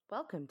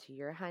Welcome to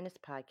Your Highness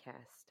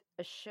Podcast,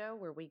 a show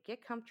where we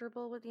get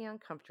comfortable with the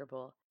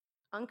uncomfortable,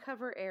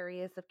 uncover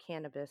areas of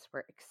cannabis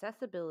where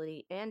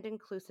accessibility and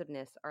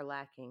inclusiveness are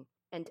lacking,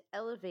 and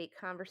elevate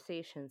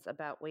conversations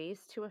about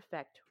ways to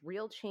affect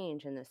real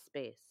change in this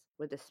space,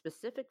 with a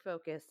specific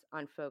focus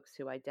on folks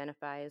who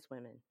identify as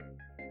women.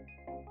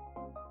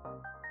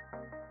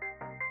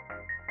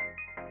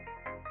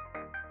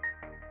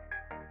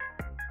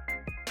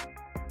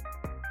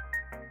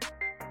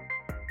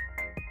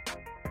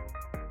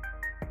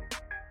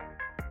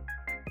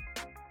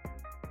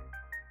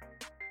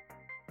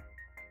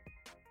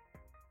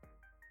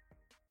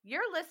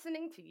 You're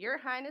listening to Your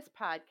Highness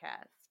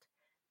Podcast.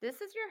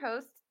 This is your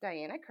host,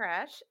 Diana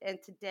Crash, and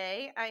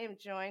today I am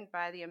joined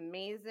by the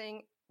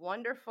amazing,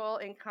 wonderful,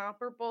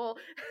 incomparable,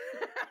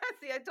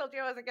 see, I told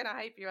you I wasn't going to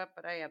hype you up,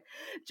 but I am,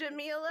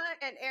 Jamila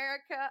and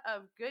Erica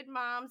of Good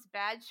Moms,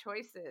 Bad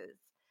Choices.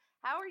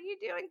 How are you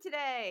doing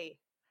today?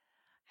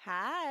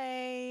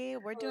 Hi,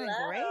 we're doing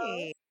Hello.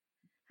 great.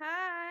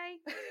 Hi.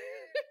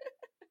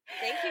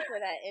 Thank you for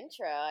that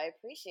intro. I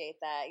appreciate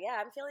that.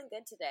 Yeah, I'm feeling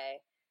good today.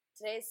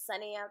 Today's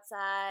sunny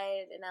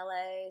outside in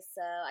LA,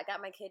 so I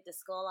got my kid to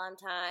school on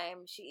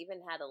time. She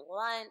even had a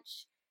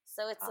lunch,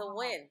 so it's a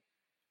win.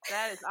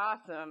 That is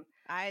awesome.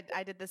 I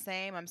did the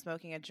same. I'm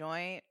smoking a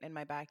joint in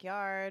my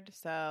backyard,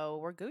 so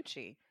we're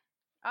Gucci.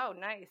 Oh,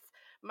 nice.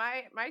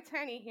 My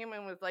tiny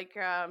human was like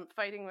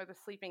fighting with a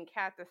sleeping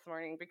cat this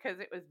morning because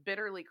it was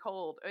bitterly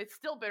cold. It's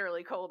still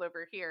bitterly cold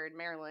over here in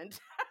Maryland.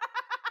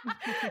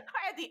 I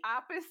had the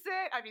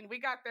opposite. I mean, we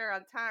got there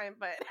on time,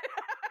 but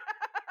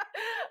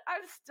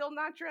I'm still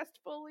not dressed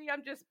fully.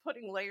 I'm just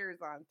putting layers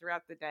on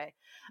throughout the day.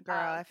 Girl,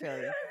 I feel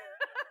you.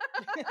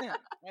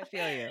 I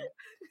feel you.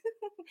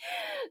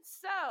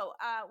 So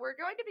we're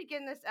going to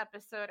begin this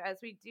episode, as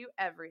we do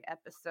every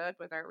episode,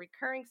 with our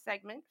recurring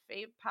segment,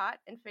 Fave Pot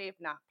and Fave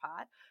Not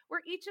Pot,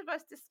 where each of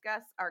us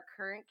discuss our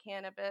current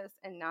cannabis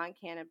and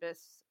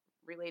non-cannabis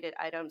related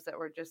items that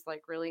we're just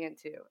like really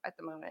into at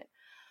the moment.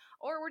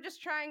 Or we're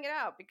just trying it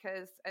out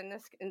because, in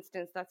this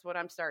instance, that's what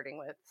I'm starting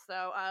with.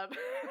 So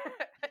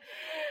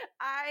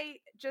I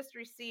just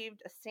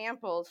received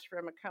samples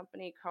from a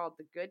company called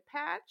The Good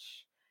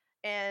Patch,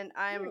 and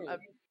I'm a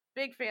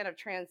big fan of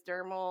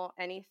transdermal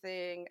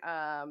anything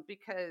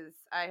because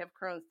I have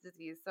Crohn's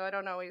disease, so I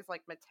don't always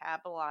like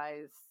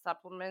metabolize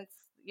supplements,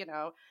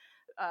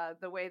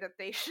 the way that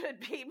they should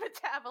be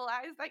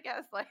metabolized, I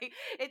guess. Like,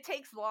 it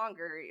takes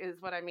longer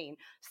is what I mean.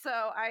 So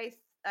I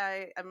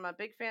am a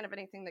big fan of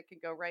anything that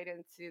could go right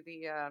into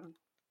the,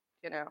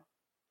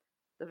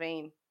 the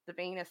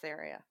venous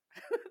area.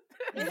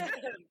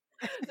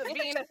 The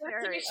venous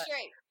area.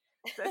 Straight.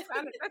 That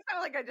sounded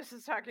like I just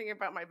was talking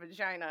about my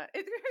vagina.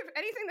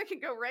 Anything that can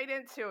go right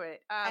into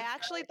it. I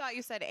actually thought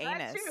you said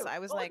anus. I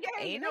was like,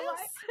 yeah, anus? You know what?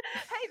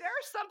 Hey, there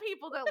are some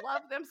people that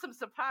love them some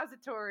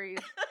suppositories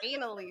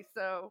anally.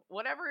 So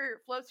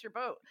whatever floats your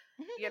boat,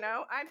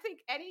 I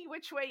think any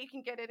which way you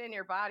can get it in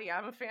your body,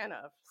 I'm a fan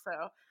of.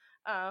 So,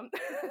 I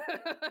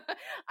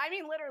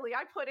mean, literally,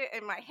 I put it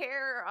in my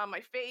hair, on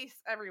my face,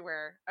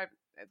 everywhere.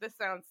 If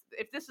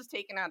this was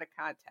taken out of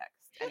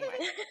context,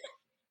 anyway.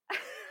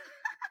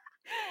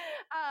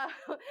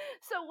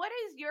 So what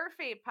is your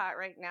fave pot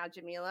right now,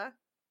 Jamila?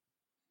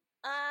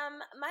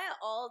 My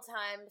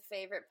all-time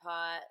favorite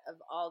pot of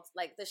all,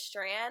 like the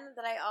strand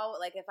that I always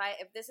like.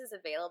 If this is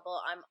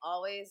available, I'm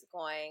always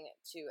going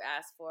to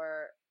ask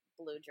for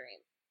Blue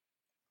Dream.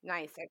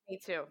 Nice, me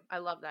too. I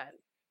love that.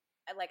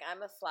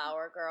 I'm a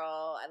flower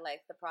girl. I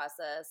like the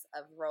process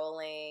of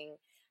rolling.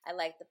 I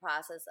like the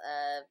process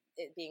of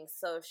it being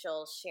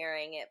social,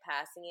 sharing it,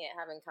 passing it,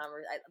 having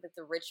conversation. Like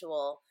the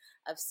ritual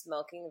of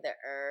smoking the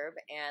herb.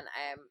 And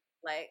I'm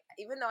like,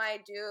 even though I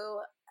do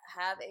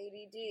have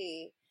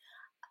ADD,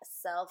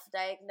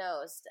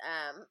 self-diagnosed,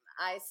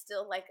 I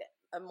still like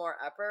a more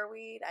upper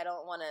weed. I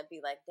don't want to be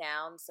like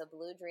down. So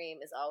Blue Dream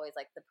is always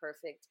like the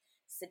perfect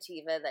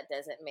sativa that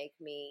doesn't make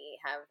me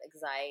have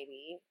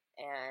anxiety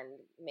and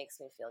makes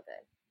me feel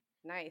good.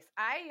 Nice.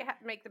 I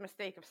make the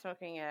mistake of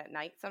smoking at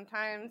night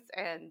sometimes,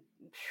 and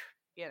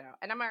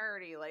and I'm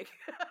already like,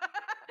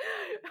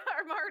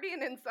 I'm already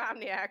an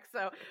insomniac.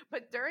 So,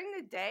 but during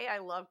the day, I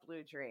love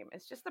Blue Dream.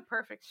 It's just the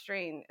perfect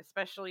strain,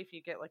 especially if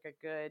you get like a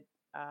good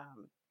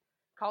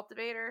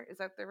cultivator. Is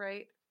that the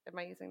right? Am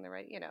I using the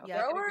right? Yeah.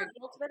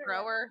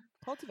 Grower.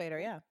 Cultivator,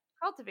 yeah.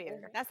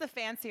 Cultivator. That's the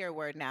fancier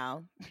word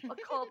now. A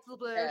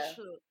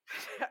cultivation.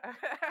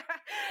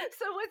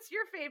 So what's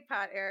your fave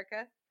pot,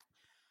 Erica?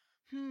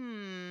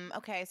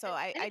 Okay, so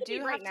I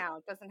do right now.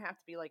 It doesn't have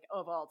to be like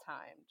of all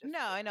time. No,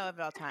 I know of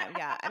all time.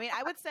 Yeah. I mean,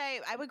 I would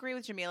agree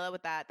with Jamila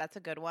with that. That's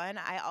a good one.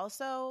 I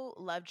also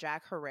love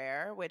Jack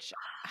Herrera, which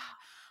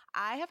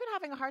I have been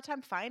having a hard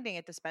time finding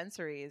at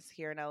dispensaries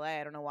here in LA.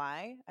 I don't know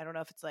why. I don't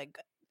know if it's like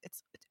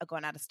it's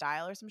going out of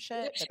style or some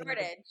shit. There's a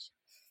shortage.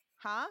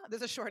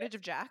 There's a shortage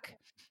of Jack?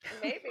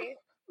 Maybe.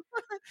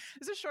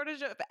 There's a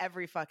shortage of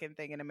every fucking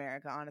thing in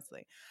America,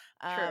 honestly.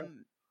 True.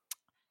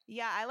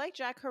 Yeah, I like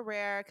Jack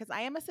Herrera because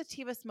I am a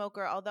sativa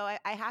smoker, although I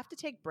have to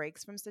take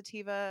breaks from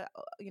sativa,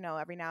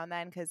 every now and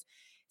then because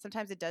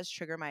sometimes it does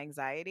trigger my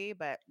anxiety,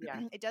 but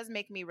it does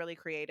make me really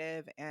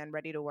creative and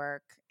ready to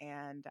work.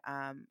 And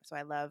so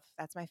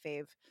that's my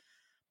fave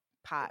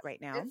pot right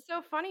now. It's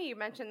so funny you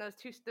mentioned those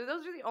two.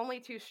 Those are the only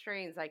two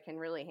strains I can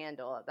really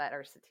handle that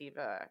are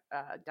sativa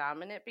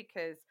dominant,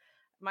 because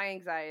my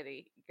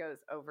anxiety goes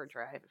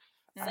overdrive.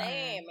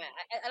 Same.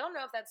 I don't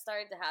know if that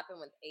started to happen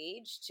with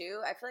age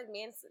too. I feel like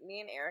me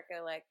and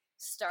Erica like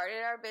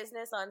started our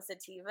business on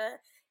sativa,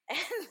 and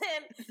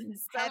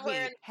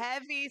then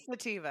heavy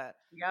sativa.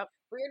 Yep.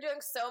 We were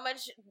doing so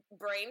much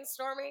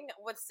brainstorming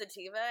with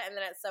sativa, and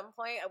then at some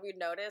point we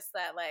noticed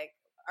that like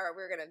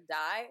we were gonna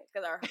die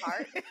because our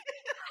heart.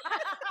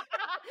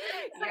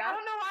 Like, I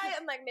don't know why.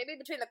 I'm like, maybe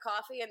between the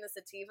coffee and the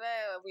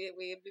sativa,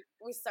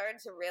 we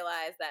started to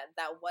realize that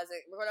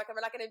wasn't, we're not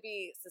going to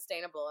be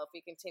sustainable if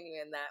we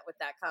continue with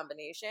that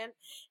combination.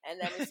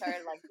 And then we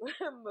started like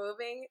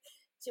moving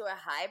to a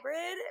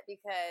hybrid,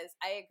 because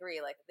I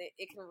agree, like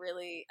it can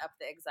really up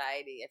the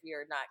anxiety if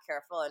you're not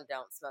careful and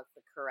don't smoke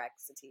the correct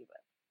sativa.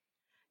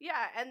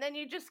 Yeah, and then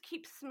you just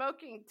keep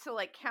smoking to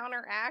like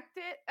counteract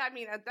it. I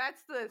mean,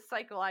 that's the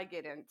cycle I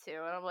get into.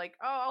 And I'm like,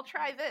 oh, I'll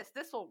try this.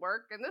 This will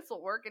work, and this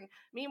will work. And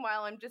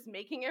meanwhile, I'm just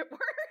making it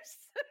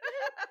worse.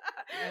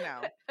 I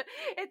know.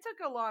 It took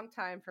a long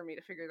time for me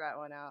to figure that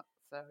one out.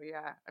 So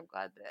yeah, I'm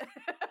glad that.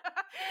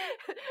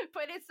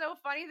 But it's so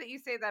funny that you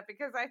say that,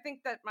 because I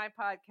think that my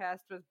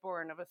podcast was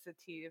born of a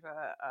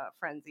sativa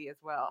frenzy as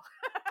well.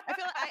 I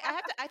feel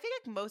like I think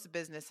like most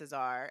businesses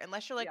are,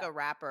 unless you're like a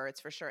rapper, it's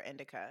for sure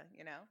indica,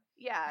 you know?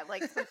 Yeah,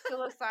 like some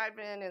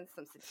psilocybin and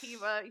some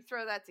sativa. You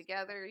throw that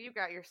together, you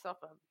got yourself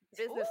a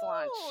business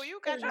launch. Oh, you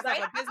got yourself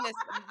a business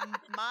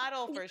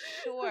model for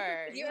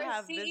sure. You're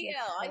a CEO.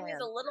 I use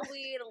a little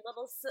weed, a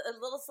little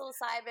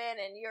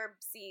psilocybin, and you're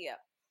CEO.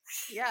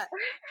 Yeah.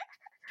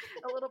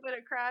 A little bit of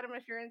kratom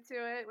if you're into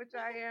it, which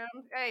I am.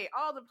 Hey,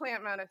 all the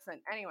plant medicine.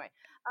 Anyway.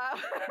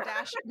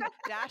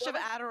 Dash of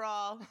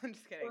Adderall. I'm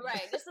just kidding.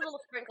 Right, just a little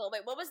sprinkle.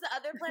 Wait, what was the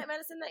other plant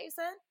medicine that you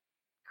said?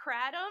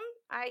 Kratom.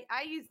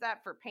 I use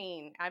that for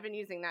pain. I've been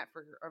using that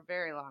for a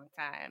very long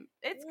time.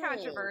 It's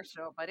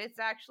controversial, but it's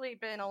actually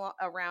been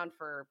around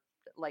for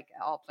like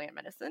all plant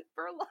medicine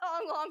for a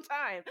long, long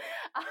time.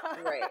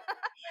 Right.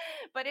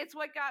 But it's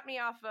what got me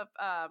off of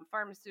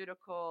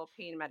pharmaceutical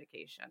pain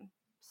medication.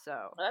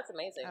 So that's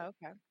amazing.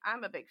 Okay.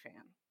 I'm a big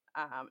fan.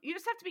 You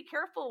just have to be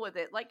careful with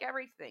it, like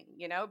everything,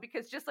 you know,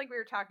 because just like we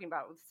were talking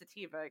about with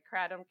sativa,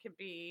 kratom can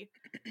be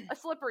a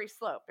slippery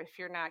slope if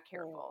you're not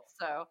careful.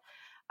 So,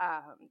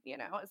 you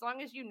know, as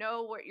long as you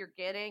know what you're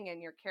getting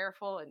and you're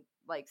careful and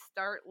like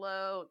start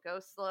low, go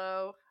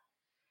slow,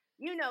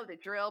 you know the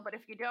drill. But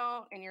if you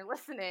don't and you're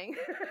listening,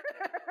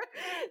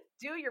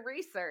 do your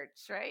research,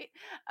 right?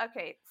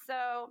 Okay,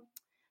 so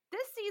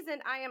this season,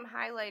 I am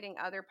highlighting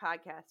other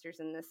podcasters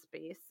in this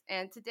space.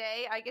 And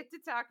today I get to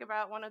talk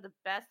about one of the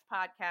best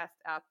podcasts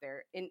out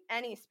there in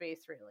any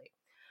space, really,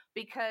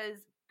 because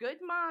Good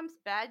Moms,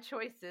 Bad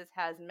Choices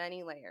has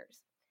many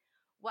layers.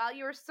 While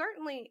you're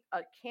certainly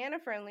a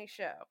canna-friendly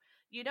show,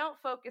 you don't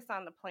focus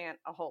on the plant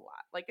a whole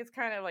lot. Like, it's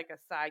kind of like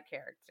a side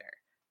character,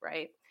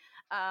 right?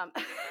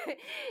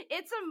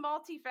 It's a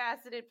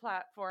multifaceted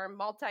platform,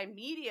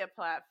 multimedia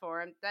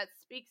platform that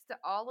speaks to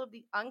all of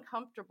the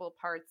uncomfortable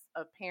parts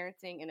of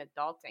parenting and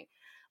adulting.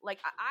 Like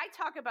I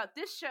talk about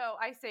this show,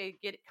 I say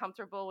get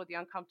comfortable with the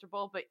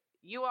uncomfortable, but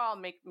you all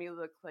make me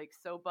look like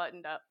so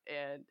buttoned up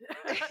and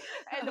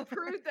and the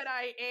prude that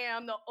I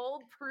am, the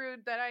old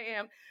prude that I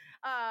am.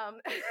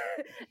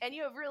 And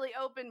you have really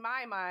opened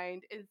my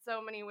mind in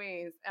so many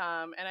ways.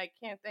 And I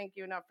can't thank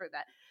you enough for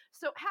that.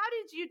 So how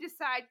did you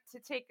decide to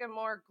take a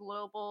more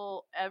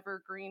global,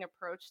 evergreen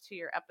approach to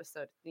your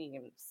episode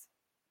themes?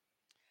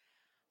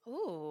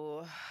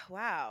 Ooh,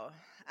 wow.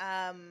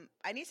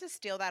 I need to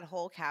steal that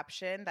whole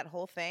caption, that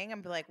whole thing,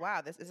 and be like,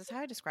 wow, is this how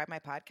I describe my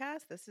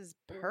podcast? This is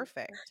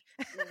perfect.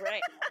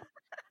 Right.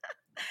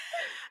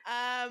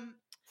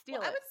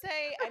 Well, I would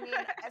say, I mean,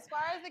 as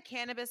far as the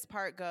cannabis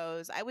part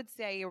goes, I would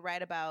say you're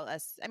right about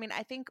us. I mean,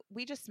 I think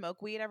we just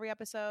smoke weed every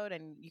episode,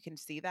 and you can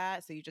see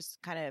that. So you just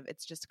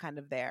it's just kind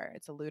of there.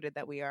 It's alluded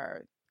that we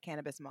are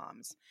cannabis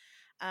moms.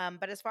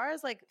 But as far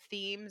as like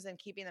themes and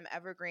keeping them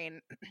evergreen,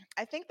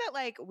 I think that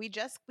like we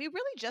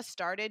really just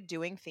started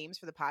doing themes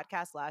for the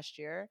podcast last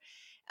year.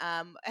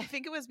 I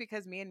think it was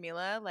because me and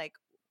Mila, like,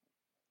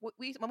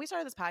 when we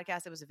started this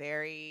podcast, it was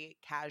very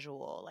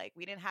casual. Like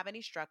we didn't have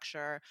any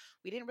structure.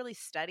 We didn't really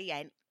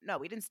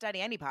we didn't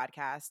study any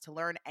podcast to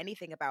learn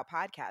anything about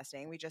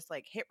podcasting. We just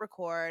like hit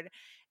record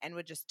and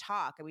would just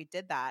talk. And we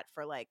did that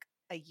for like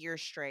a year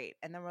straight.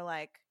 And then we're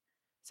like,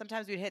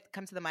 sometimes we'd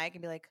come to the mic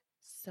and be like,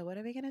 so what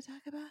are we going to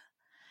talk about?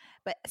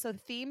 But so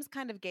themes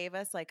kind of gave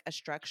us like a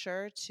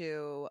structure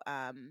to,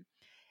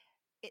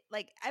 it,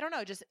 like, I don't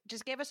know,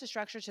 just gave us a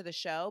structure to the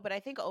show. But I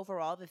think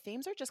overall the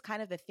themes are just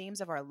kind of the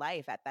themes of our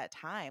life at that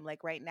time.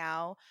 Like right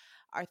now,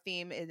 our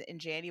theme in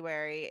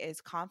January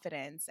is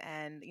confidence.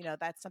 And, you know,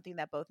 that's something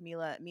that both me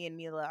and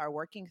Mila are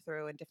working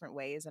through in different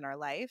ways in our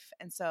life.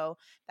 And so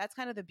that's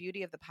kind of the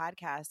beauty of the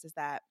podcast, is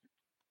that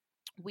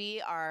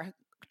we are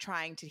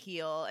trying to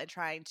heal and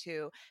trying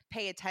to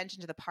pay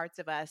attention to the parts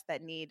of us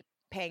that need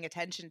paying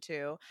attention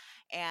to.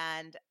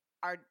 And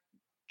our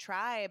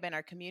tribe and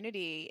our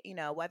community, you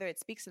know, whether it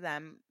speaks to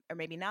them or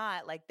maybe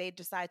not, like they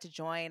decide to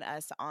join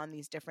us on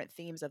these different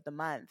themes of the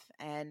month.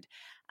 And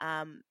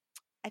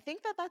I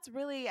think that that's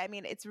really, I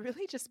mean, it's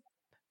really just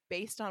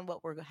based on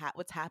what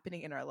what's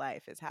happening in our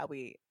life is how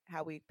we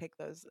pick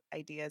those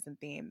ideas and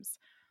themes.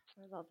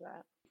 I love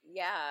that.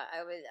 Yeah,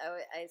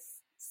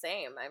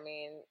 same. I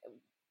mean,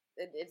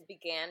 it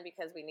began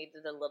because we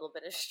needed a little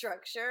bit of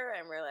structure,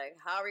 and we're like,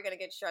 how are we going to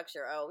get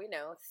structure? Oh, we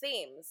know,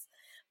 themes.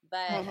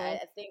 But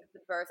I think the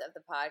birth of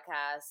the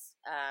podcast,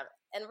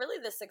 and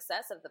really the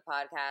success of the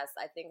podcast,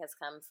 I think has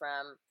come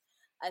from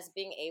us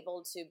being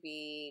able to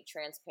be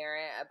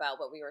transparent about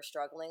what we were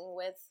struggling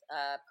with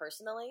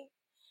personally,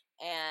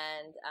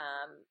 and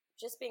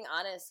just being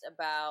honest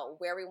about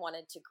where we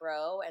wanted to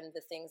grow and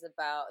the things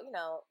about, you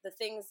know, the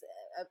things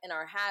in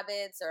our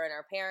habits or in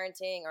our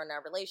parenting or in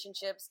our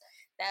relationships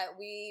that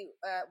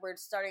we're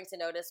starting to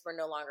notice were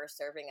no longer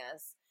serving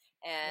us.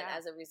 And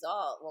as a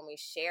result, when we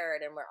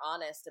shared and we're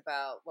honest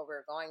about what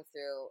we're going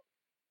through,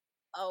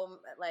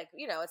 like,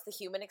 you know, it's the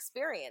human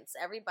experience.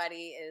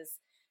 Everybody is,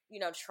 you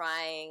know,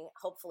 trying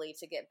hopefully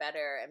to get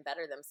better and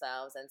better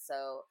themselves. And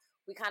so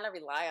we kind of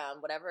rely on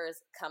whatever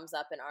comes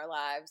up in our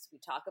lives we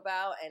talk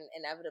about, and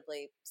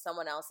inevitably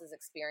someone else is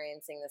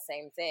experiencing the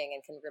same thing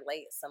and can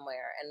relate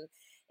somewhere. And,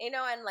 you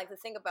know, and like the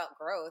thing about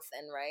growth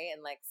and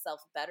like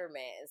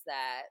self-betterment is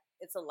that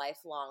it's a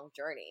lifelong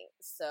journey.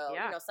 So,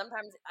 you know,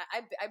 sometimes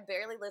I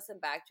barely listen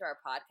back to our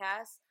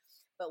podcast,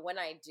 but when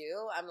I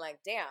do, I'm like,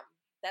 damn,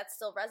 that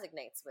still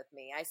resonates with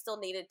me. I still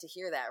needed to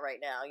hear that right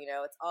now. You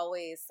know, it's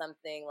always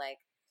something like,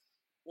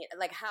 you know,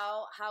 like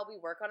how we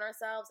work on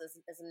ourselves is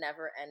a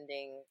never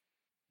ending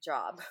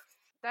job.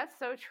 That's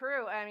so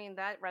true. I mean,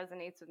 that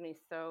resonates with me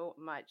so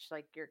much.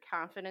 Like your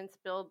confidence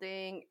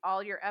building,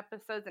 all your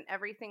episodes and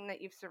everything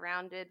that you've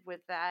surrounded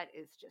with that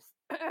is just,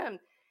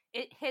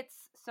 it hits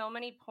so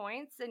many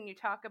points. And you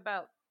talk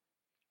about,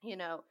 you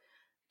know,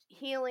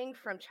 healing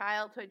from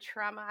childhood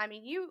trauma. I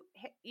mean,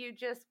 you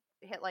just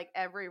hit like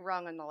every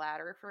rung on the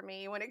ladder for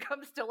me when it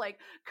comes to like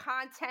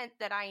content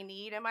that I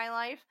need in my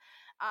life.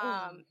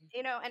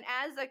 You know, and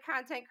as a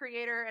content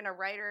creator and a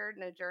writer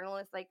and a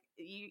journalist, like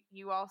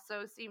you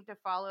also seem to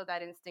follow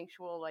that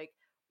instinctual, like,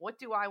 what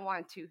do I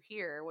want to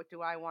hear? What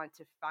do I want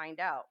to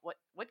find out?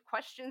 What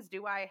questions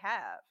do I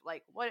have?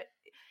 Like what,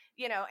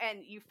 you know, and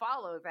you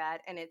follow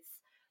that, and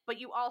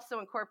but you also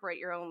incorporate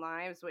your own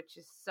lives, which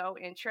is so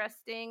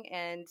interesting,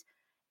 and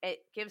it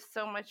gives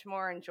so much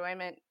more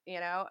enjoyment, you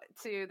know,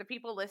 to the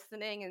people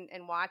listening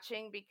and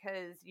watching,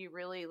 because you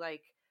really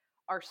like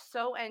are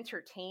so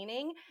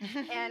entertaining.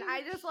 And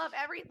I just love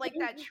like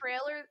that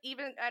trailer.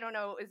 Even, I don't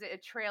know, is it a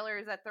trailer?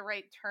 Is that the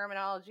right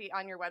terminology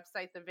on your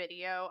website? The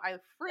video, I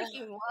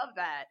freaking love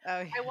that. Oh,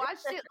 yeah. I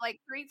watched it like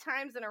 3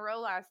 times in a row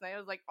last night. I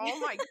was like, oh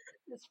my god,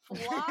 this is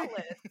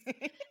flawless.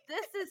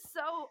 This is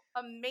so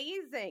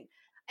amazing.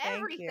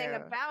 Everything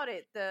about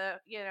it, the,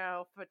 you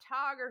know,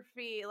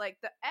 photography, like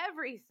the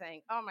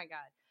everything. Oh my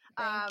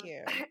god. Thank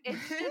you.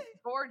 It's just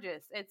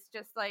gorgeous. It's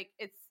just like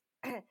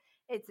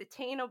it's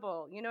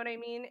attainable. You know what I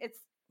mean? It's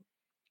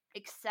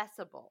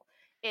accessible.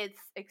 It's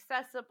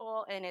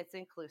accessible and it's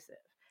inclusive.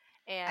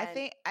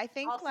 And I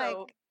think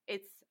also like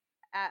it's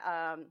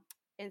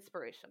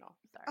inspirational.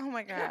 Sorry. Oh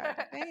my god,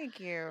 thank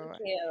you. Thank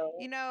you.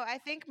 You know, I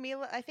think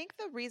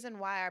the reason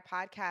why our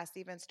podcast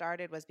even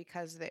started was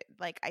because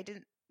like I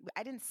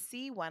didn't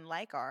see one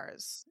like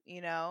ours,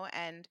 you know,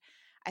 and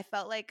I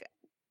felt like,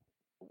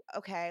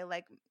 okay,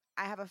 like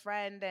I have a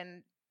friend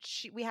and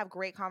we have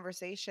great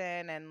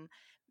conversation, and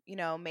you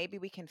know, maybe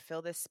we can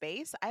fill this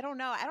space. I don't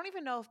know. I don't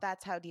even know if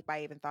that's how deep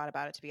I even thought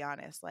about it, to be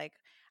honest. Like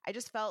I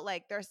just felt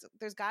like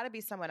there's got to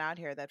be someone out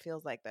here that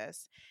feels like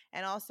this.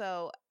 And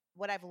also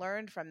what I've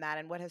learned from that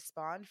and what has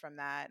spawned from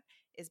that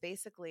is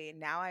basically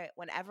now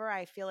whenever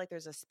I feel like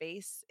there's a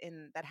space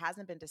that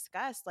hasn't been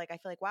discussed, like I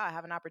feel like, wow, I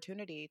have an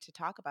opportunity to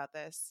talk about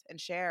this and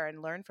share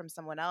and learn from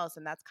someone else.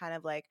 And that's kind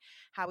of like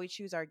how we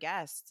choose our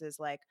guests, is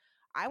like,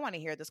 I want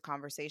to hear this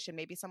conversation.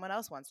 Maybe someone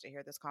else wants to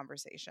hear this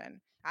conversation.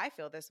 I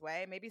feel this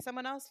way. Maybe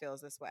someone else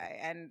feels this way.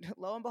 And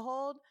lo and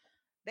behold,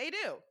 they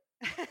do.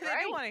 They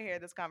do want to hear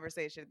this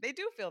conversation. They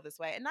do feel this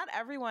way. And not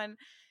everyone,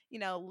 you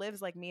know,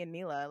 lives like me and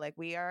Mila. Like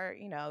we are,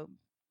 you know,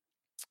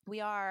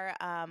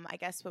 I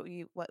guess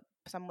what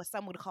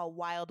some would call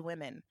wild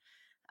women.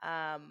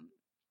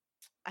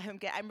 I'm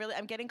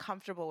getting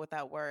comfortable with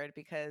that word,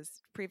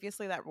 because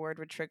previously that word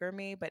would trigger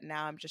me, but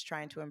now I'm just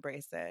trying to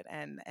embrace it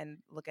and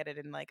look at it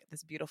in like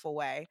this beautiful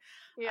way.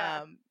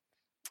 Yeah.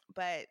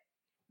 But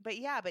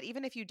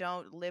even if you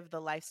don't live the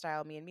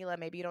lifestyle me and Mila,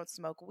 maybe you don't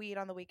smoke weed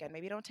on the weekend,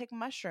 maybe you don't take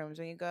mushrooms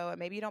when you go,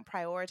 maybe you don't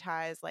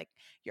prioritize like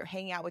you're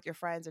hanging out with your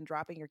friends and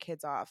dropping your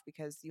kids off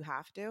because you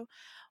have to,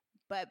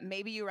 but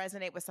maybe you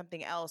resonate with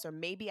something else, or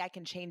maybe I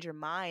can change your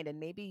mind and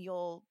maybe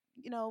you'll,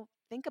 you know,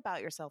 think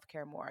about your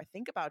self-care more,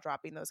 think about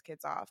dropping those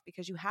kids off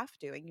because you have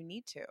to and you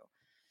need to.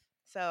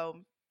 So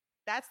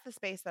that's the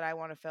space that I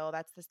want to fill.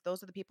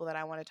 Those are the people that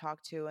I want to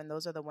talk to, and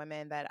those are the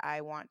women that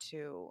I want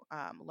to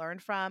learn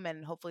from,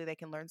 and hopefully they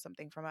can learn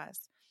something from us.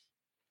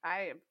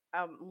 I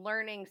am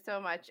learning so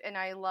much, and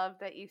I love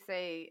that you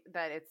say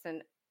that it's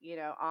an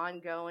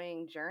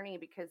ongoing journey,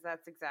 because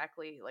that's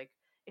exactly like,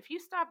 if you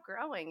stop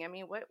growing, I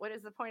mean, what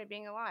is the point of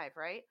being alive,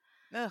 right?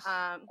 Ugh.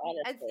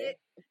 Honestly.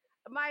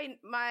 My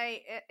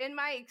in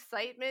my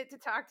excitement to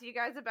talk to you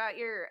guys about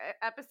your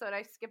episode,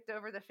 I skipped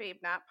over the Fave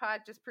Not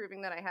Pot, just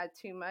proving that I had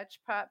too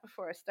much pot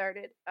before I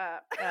started.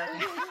 Okay.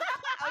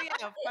 Oh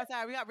yeah,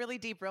 sorry, we got really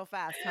deep real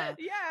fast, huh?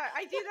 Yeah,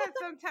 I do that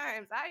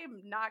sometimes. I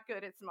am not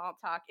good at small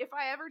talk. If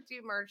I ever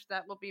do merch,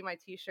 that will be my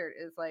T-shirt.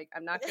 Is like,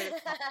 I'm not good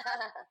at small talk.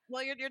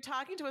 Well, you're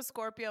talking to a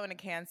Scorpio and a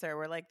Cancer.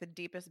 We're like the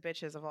deepest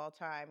bitches of all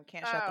time.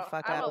 Can't shut the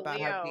fuck I'm up a about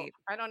Leo. how deep.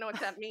 I don't know what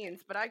that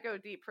means, but I go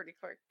deep pretty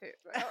quick too.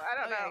 So I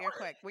don't know. Yeah, you're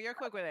quick. Well, you're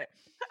quick with it.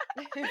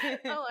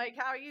 I'm like,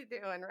 how are you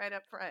doing? Right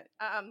up front.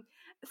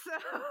 So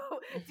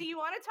do you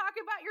want to talk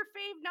about your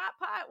fave not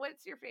pot?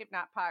 What's your fave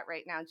not pot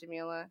right now,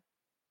 Jamila?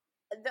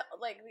 The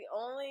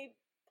only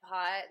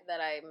pot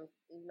that I'm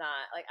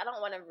not like, I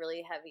don't want a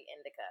really heavy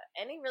indica.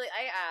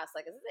 I asked,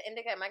 like, is this an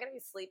indica? Am I gonna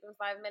be asleep in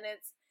 5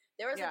 minutes?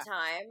 There was a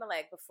time,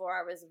 like, before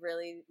I was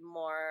really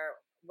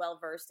more well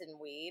versed in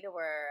weed,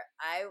 where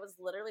I was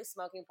literally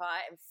smoking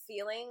pot and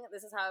feeling,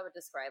 this is how I would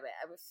describe it,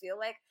 I would feel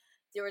like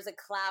there was a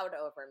cloud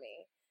over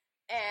me,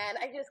 and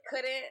I just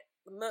couldn't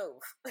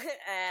move,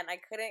 and I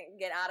couldn't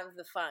get out of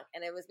the funk,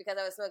 and it was because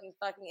I was smoking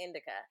fucking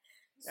indica.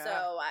 Yeah.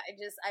 So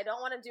I don't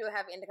want to do a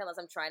heavy indica unless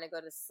I'm trying to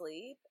go to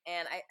sleep,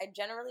 and I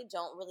generally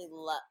don't love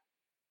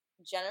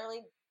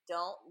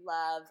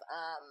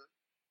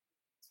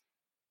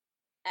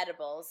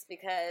edibles,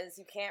 because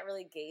you can't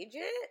really gauge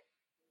it.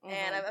 Mm-hmm.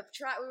 And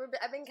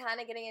I've been kind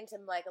of getting into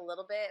like a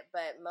little bit,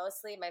 but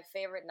mostly my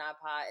favorite not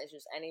pot is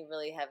just any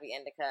really heavy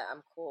indica.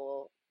 I'm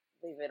cool.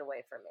 Leave it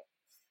away from me.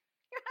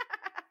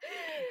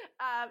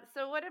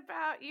 So what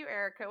about you,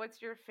 Erica?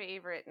 What's your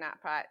favorite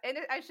not pot? And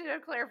I should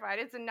have clarified,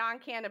 it's a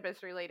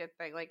non-cannabis related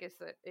thing. Like, it's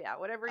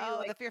whatever you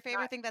like. If your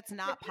favorite thing that's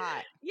not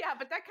pot. Yeah,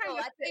 but that kind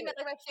of. I think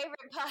that's my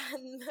favorite pot.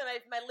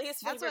 my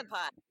least favorite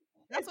pot.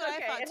 That's what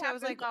I thought too. I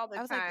was like,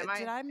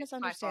 did I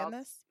misunderstand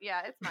this?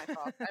 Yeah, it's my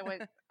fault. I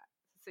went.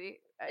 See,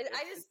 I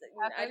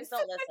just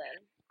don't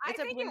listen. I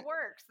think it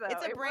works though.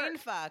 It's a brain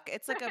fuck.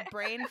 It's like a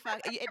brain fuck.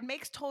 It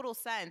makes total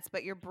sense,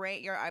 but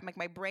I'm like,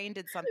 my brain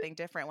did something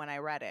different when I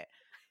read it.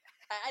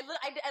 I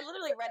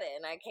literally read it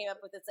and I came up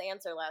with its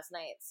answer last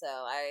night, so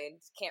I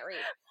can't read.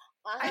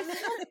 I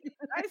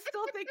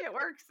still think it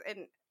works,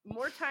 and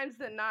more times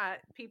than not,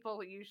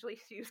 people usually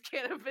use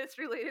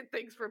cannabis-related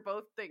things for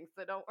both things,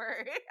 so don't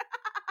worry.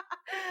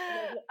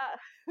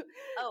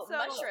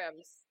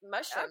 Mushrooms.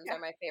 Mushrooms are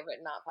my favorite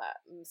not pot.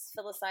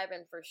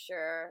 Psilocybin for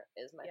sure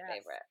is my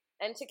favorite,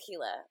 and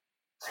tequila.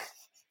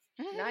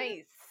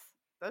 Nice.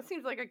 That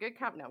seems like a good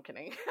comp. No, I'm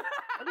kidding.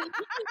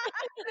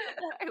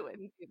 I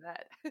wouldn't do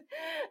that.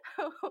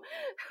 All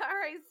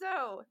right.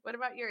 So what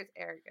about yours,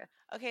 Erica?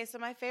 Okay. So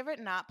my favorite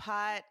not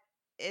pot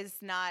is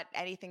not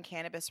anything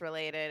cannabis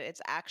related.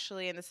 It's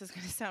actually, and this is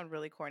going to sound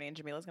really corny, and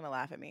Jamila's going to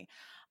laugh at me.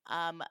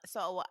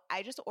 So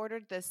I just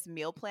ordered this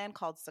meal plan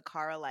called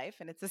Sakara Life,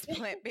 and it's this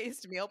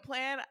plant-based meal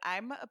plan.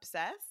 I'm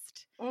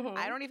obsessed. Mm-hmm.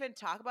 I don't even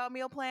talk about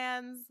meal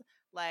plans,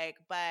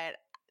 but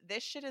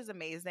this shit is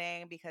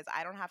amazing because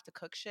I don't have to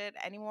cook shit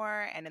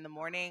anymore. And in the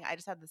morning, I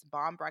just had this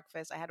bomb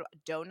breakfast. I had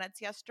donuts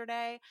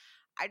yesterday.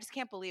 I just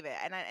can't believe it.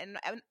 And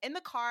in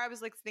the car, I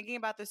was like thinking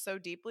about this so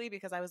deeply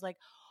because I was like,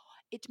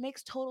 it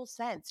makes total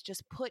sense.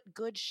 Just put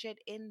good shit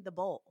in the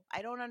bowl.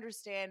 I don't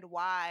understand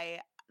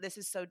why this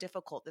is so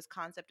difficult. This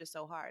concept is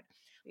so hard.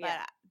 Yeah.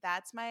 But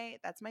that's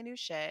my new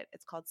shit.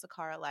 It's called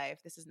Sakara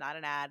Life. This is not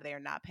an ad. They are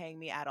not paying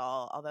me at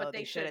all, although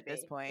they should at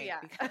this point.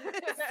 Yeah.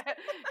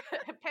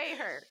 Pay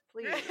her,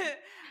 please.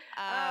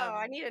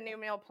 I need a new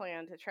meal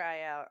plan to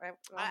try out.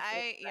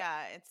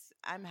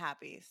 I'm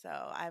happy. So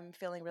I'm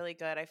feeling really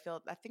good. I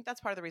think that's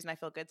part of the reason I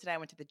feel good today. I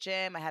went to the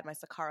gym. I had my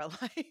Sakara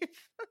Life.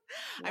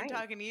 Nice. I'm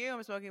talking to you.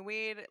 I'm smoking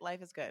weed.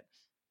 Life is good.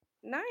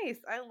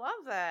 Nice. I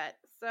love that.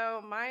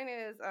 So mine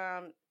is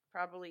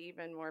probably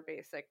even more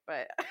basic,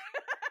 but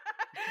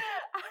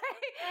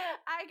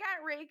I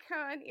got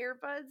Raycon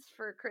earbuds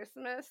for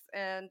Christmas,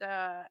 and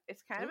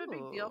it's kind of a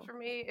big deal for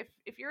me.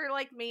 If you're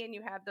like me and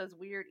you have those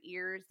weird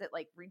ears that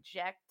like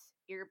reject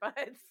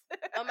earbuds.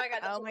 Oh my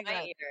god, that's my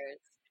ears.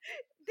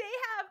 They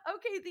have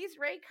these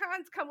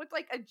Raycons come with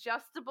like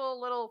adjustable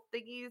little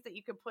thingies that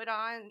you can put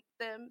on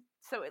them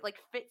so it like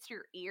fits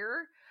your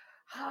ear.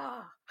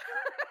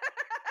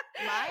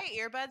 My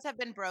earbuds have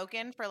been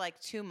broken for like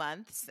 2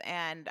 months,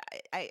 and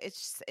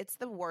it's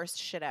the worst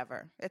shit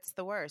ever. It's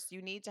the worst.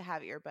 You need to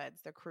have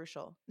earbuds. They're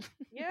crucial.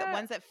 Yeah. The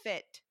ones that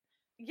fit.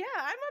 Yeah,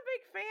 I'm a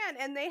big fan,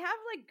 and they have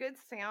like good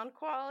sound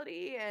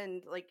quality,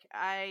 and like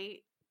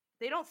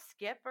they don't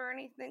skip or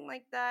anything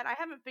like that. I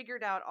haven't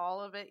figured out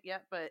all of it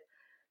yet, but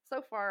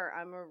so far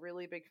I'm a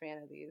really big fan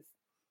of these.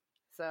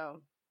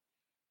 So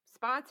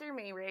sponsor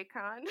me,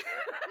 Raycon.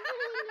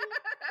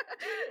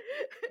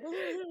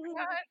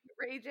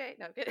 Ray J.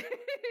 No, kidding.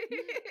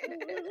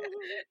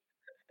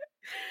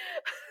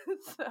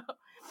 So,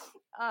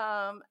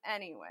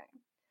 anyway.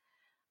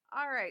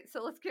 All right,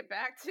 so let's get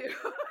back to.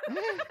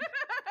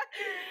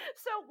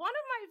 So one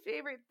of my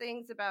favorite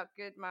things about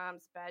Good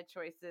Moms Bad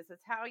Choices is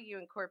how you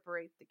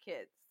incorporate the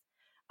kids.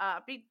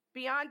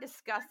 Beyond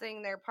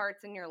discussing their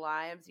parts in your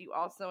lives, you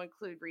also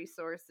include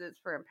resources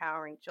for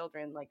empowering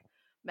children like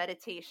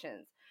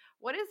meditations.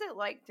 What is it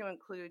like to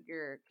include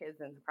your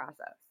kids in the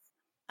process?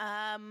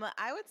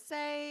 I would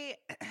say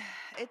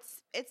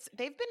it's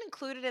they've been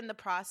included in the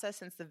process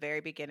since the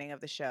very beginning of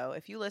the show.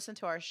 If you listen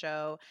to our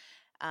show,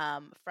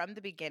 from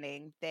the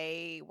beginning,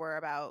 they were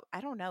about,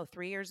 I don't know,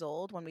 3 years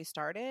old when we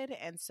started,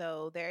 and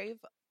so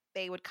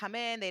they would come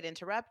in, they'd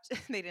interrupt,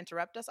 they'd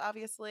interrupt us,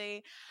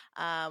 obviously,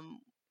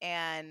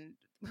 and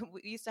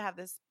we used to have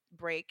this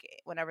break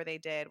whenever they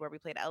did where we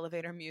played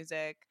elevator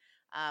music.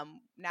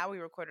 Now we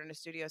record in a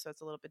studio, so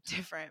it's a little bit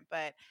different,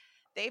 but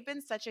they've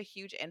been such a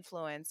huge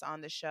influence on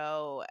the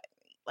show.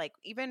 Like,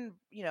 even,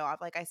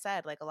 like I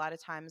said, like a lot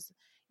of times,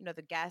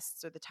 the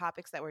guests or the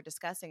topics that we're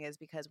discussing is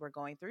because we're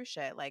going through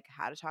shit, like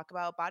how to talk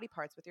about body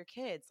parts with your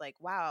kids. Like,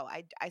 wow,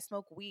 I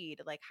smoke weed.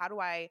 Like, how do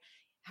I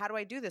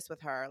do this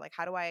with her? Like,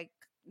 how do I,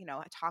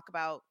 talk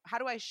about, how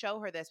do I show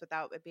her this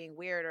without it being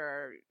weird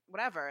or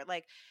whatever?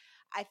 Like,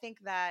 I think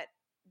that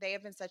they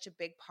have been such a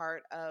big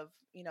part of,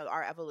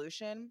 our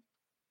evolution.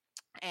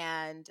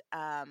 And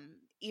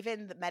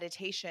even the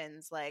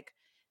meditations, like,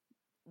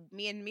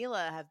 me and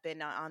Mila have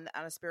been on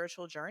a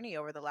spiritual journey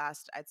over the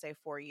last, I'd say,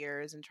 4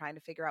 years, and trying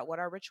to figure out what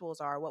our rituals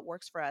are, what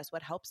works for us,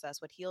 what helps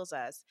us, what heals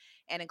us.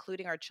 And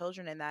including our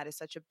children in that is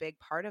such a big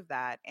part of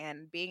that.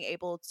 And being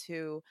able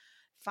to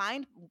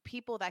find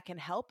people that can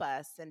help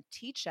us and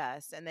teach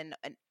us, and then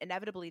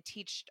inevitably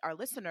teach our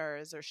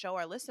listeners or show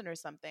our listeners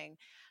something,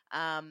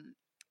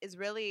 is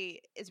really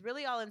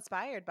all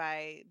inspired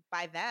by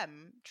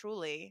them,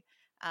 truly.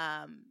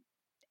 Um,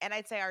 and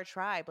I'd say our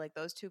tribe, like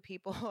those two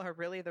people are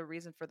really the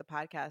reason for the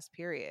podcast,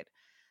 period.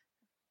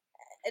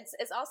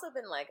 It's also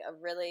been like a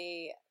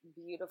really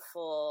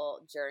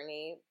beautiful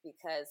journey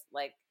because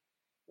like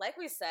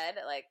we said,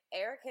 like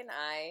Eric and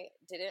I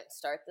didn't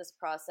start this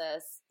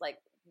process like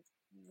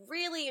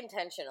really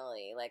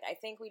intentionally. Like, I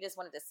think we just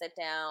wanted to sit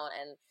down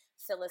and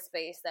fill a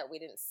space that we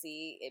didn't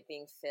see it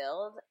being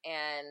filled.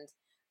 And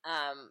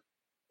um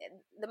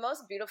the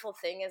most beautiful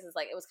thing is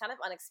like it was kind of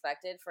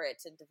unexpected for it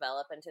to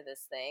develop into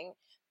this thing,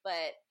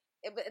 but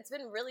it's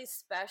been really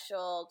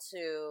special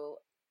to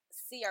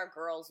see our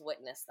girls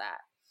witness that.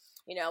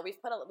 We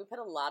put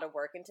a lot of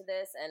work into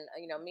this, and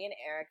me and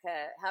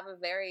Erica have a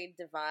very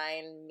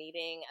divine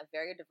meeting, a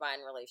very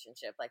divine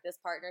relationship. Like, this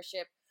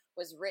partnership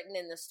was written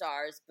in the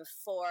stars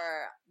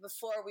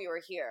before we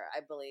were here,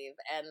 I believe.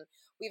 And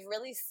we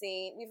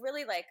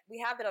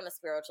have been on a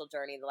spiritual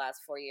journey the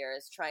last 4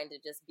 years, trying to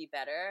just be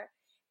better.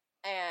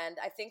 And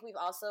I think we've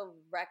also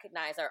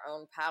recognized our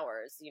own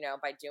powers,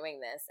 by doing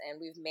this, and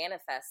we've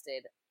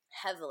manifested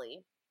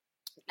heavily.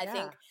 I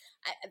think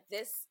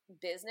this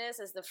business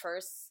is the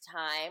first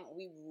time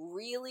we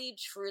really,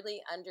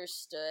 truly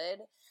understood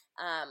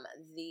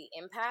the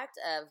impact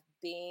of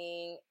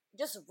being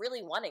just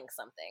really wanting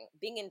something,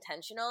 being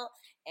intentional,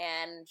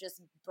 and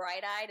just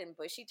bright-eyed and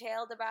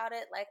bushy-tailed about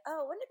it. Like,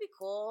 oh, wouldn't it be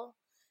cool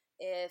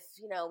if,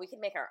 we could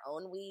make our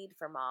own weed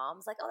for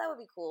moms? Like, oh, that would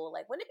be cool.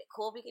 Like, wouldn't it be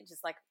cool if we could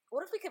just, like,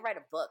 what if we could write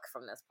a book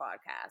from this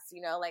podcast?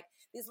 Like,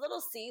 these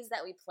little seeds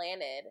that we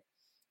planted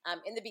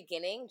in the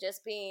beginning,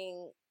 just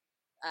being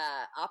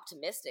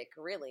optimistic,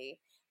 really.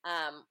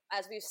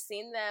 As we've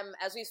seen them,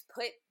 as we've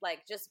put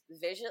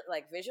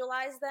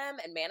visualized them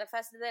and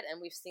manifested it,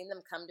 and we've seen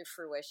them come to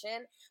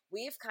fruition,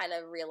 we've kind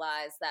of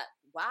realized that,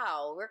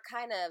 wow, we're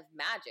kind of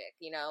magic.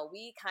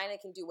 We kind of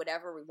can do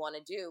whatever we want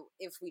to do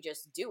if we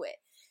just do it.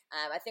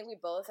 I think we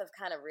both have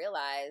kind of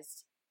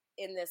realized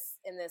in this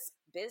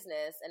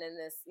business and in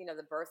this,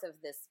 the birth of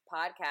this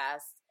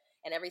podcast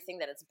and everything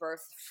that it's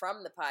birthed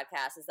from the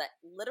podcast, is that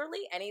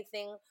literally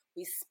anything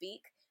we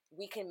speak,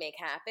 we can make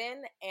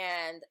happen.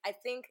 And I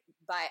think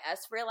by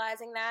us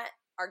realizing that,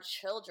 our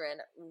children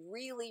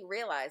really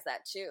realize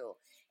that too.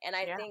 And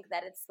I think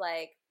that it's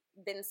like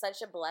been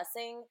such a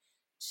blessing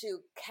to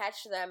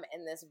catch them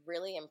in this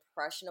really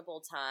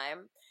impressionable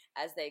time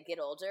as they get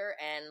older,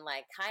 and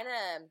like kind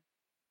of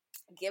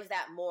give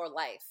that more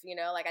life.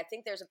 Like, I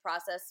think there's a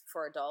process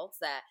for adults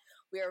that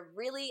we are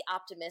really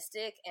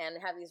optimistic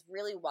and have these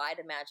really wide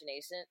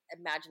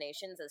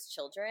imaginations as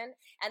children,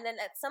 and then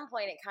at some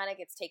point it kind of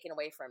gets taken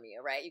away from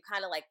you, right? You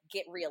kind of like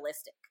get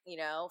realistic.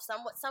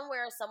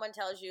 Somewhere someone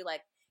tells you,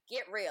 like,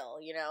 get real,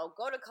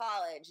 go to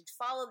college,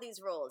 follow these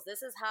rules,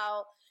 this is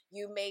how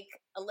you make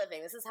a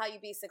living, this is how you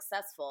be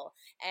successful.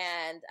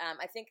 And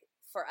I think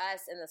for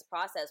us in this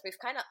process, we've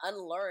kind of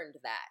unlearned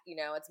that.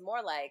 It's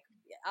more like,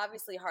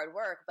 obviously hard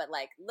work, but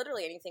like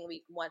literally anything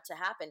we want to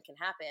happen can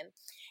happen.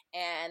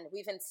 And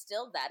we've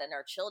instilled that in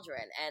our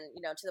children, and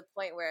to the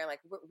point where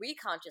like we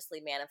consciously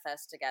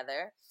manifest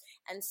together.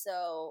 And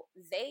so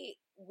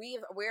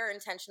we're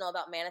intentional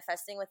about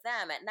manifesting with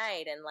them at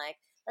night, and like,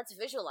 let's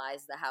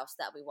visualize the house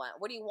that we want.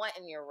 What do you want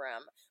in your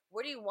room?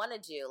 What do you want to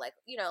do? Like,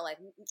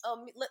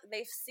 oh, look,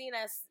 they've seen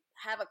us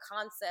have a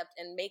concept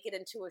and make it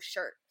into a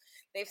shirt.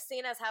 They've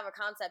seen us have a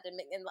concept and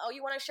oh,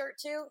 you want a shirt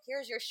too?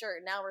 Here's your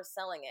shirt. Now we're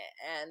selling it.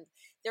 And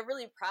they're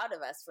really proud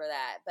of us for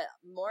that. But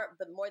more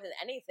than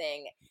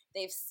anything,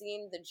 they've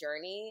seen the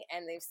journey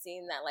and they've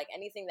seen that like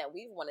anything that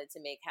we've wanted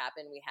to make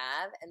happen, we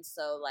have. And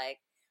so like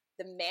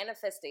the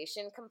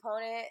manifestation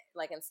component,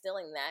 like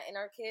instilling that in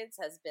our kids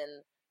has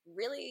been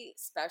really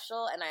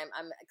special, and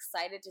I'm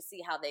excited to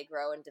see how they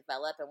grow and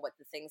develop and what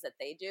the things that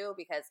they do,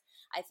 because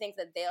I think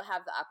that they'll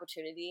have the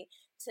opportunity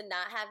to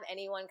not have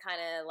anyone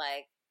kind of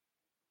like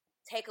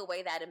take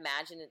away that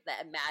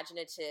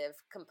imaginative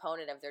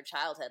component of their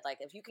childhood. Like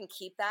if you can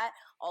keep that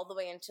all the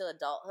way into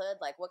adulthood,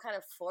 like what kind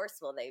of force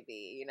will they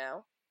be, you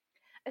know?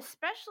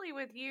 Especially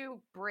with you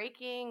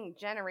breaking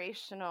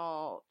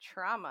generational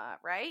trauma,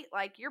 right?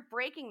 Like you're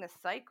breaking the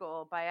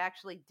cycle by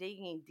actually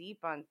digging deep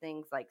on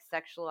things like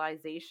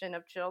sexualization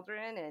of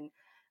children and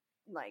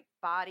like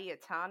body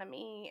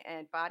autonomy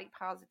and body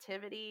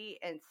positivity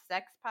and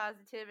sex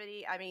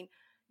positivity. I mean,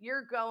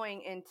 you're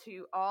going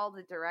into all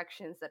the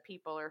directions that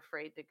people are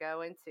afraid to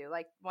go into.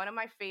 Like one of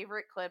my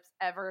favorite clips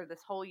ever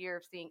this whole year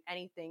of seeing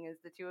anything is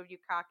the two of you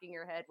cocking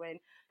your head when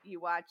you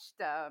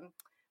watched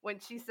when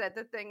she said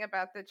the thing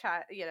about the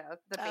child, you know,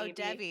 the baby. Oh,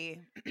 Debbie.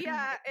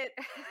 Yeah.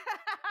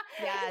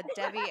 Yeah,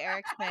 Debbie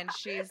Erickson.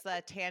 She's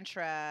a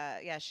Tantra.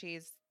 Yeah,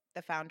 she's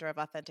the founder of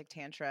Authentic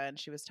Tantra. And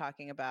she was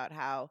talking about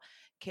how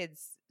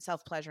kids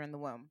self-pleasure in the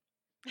womb.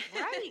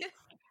 Right.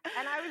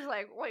 And I was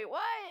like, wait,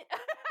 what?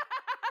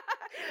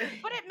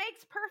 But it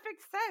makes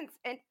perfect sense.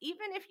 And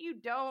even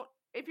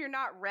if you're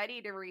not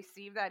ready to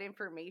receive that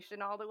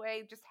information all the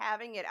way, just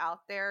having it out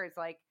there is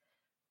like,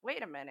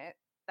 wait a minute.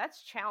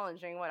 That's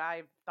challenging what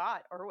I've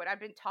thought or what I've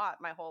been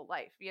taught my whole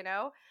life, you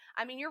know?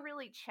 I mean, you're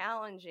really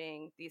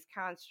challenging these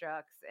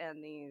constructs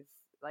and these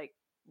like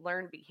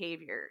learned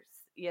behaviors,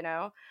 you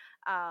know?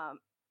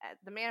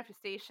 The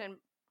manifestation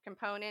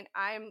component,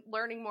 I'm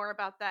learning more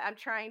about that. I'm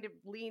trying to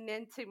lean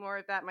into more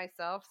of that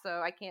myself,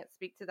 so I can't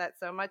speak to that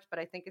so much, but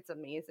I think it's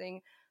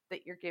amazing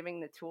that you're giving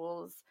the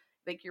tools,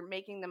 like you're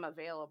making them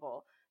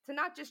available to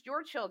not just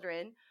your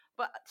children,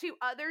 but to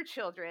other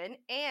children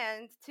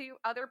and to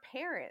other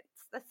parents.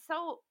 That's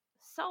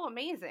so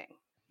amazing.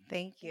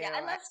 Thank you. Yeah,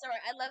 I love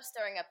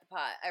stirring up the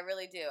pot. I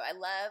really do. I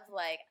love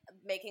like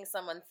making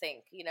someone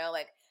think, you know,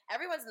 like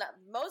everyone's not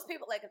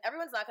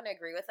going to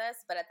agree with us,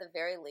 but at the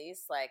very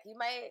least, like you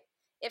might,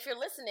 if you're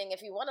listening,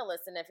 if you want to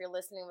listen, if you're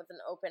listening with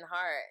an open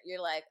heart,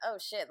 you're like, oh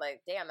shit,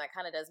 like, damn, that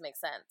kind of does make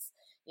sense.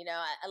 You know,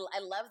 I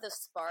love the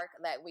spark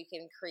that we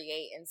can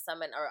create in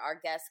someone, or our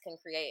guests can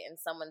create in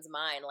someone's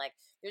mind. Like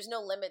there's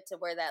no limit to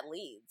where that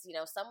leads. You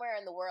know, somewhere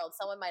in the world,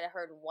 someone might have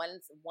heard one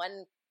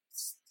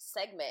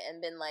segment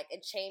and been like,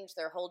 it changed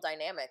their whole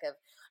dynamic of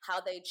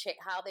how they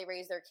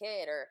raise their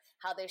kid or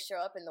how they show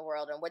up in the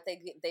world and what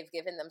they've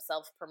given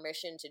themselves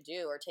permission to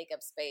do or take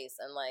up space.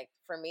 And like,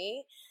 for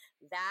me,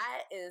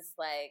 that is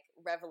like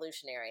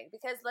revolutionary,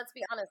 because let's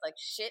be honest, like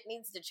shit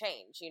needs to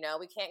change, you know,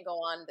 we can't go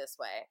on this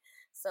way.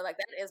 So like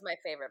that is my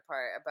favorite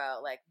part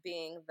about like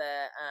being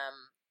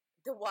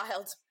the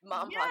Wild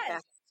Mom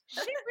podcast.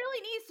 Shit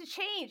really needs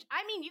to change.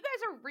 I mean, you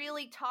guys are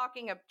really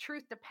talking of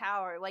truth to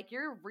power. Like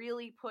you're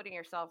really putting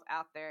yourself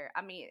out there.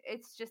 I mean,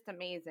 it's just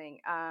amazing.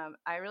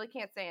 I really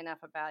can't say enough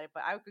about it,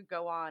 but I could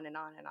go on and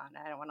on and on.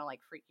 I don't want to like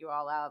freak you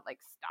all out like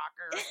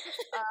stalker.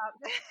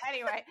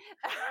 Anyway,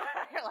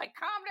 you're like,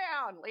 calm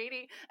down,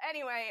 lady.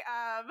 Anyway,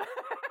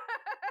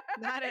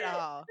 not at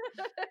all.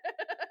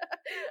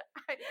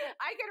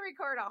 I can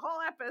record a whole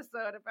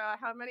episode about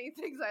how many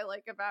things I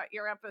like about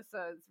your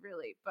episodes,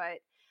 really, but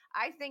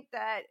I think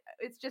that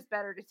it's just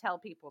better to tell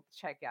people to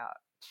check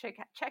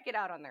it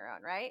out on their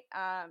own, right?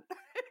 I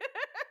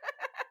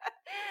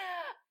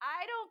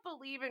don't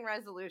believe in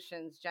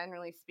resolutions,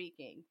 generally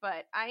speaking,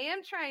 but I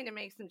am trying to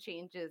make some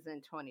changes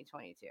in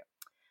 2022,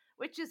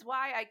 which is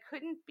why I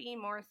couldn't be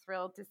more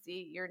thrilled to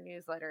see your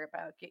newsletter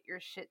about Get Your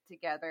Shit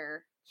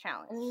Together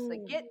Challenge.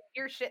 The Get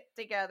Your Shit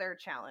Together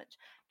Challenge.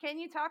 Can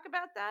you talk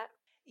about that?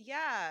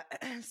 Yeah.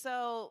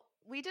 So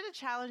we did a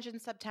challenge in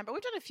September.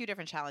 We've done a few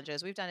different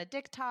challenges. We've done a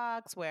Dick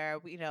Talks where,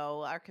 you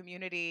know, our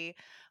community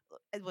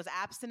was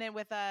abstinent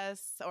with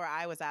us, or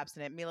I was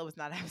abstinent. Mila was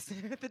not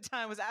abstinent at the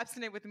time, was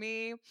abstinent with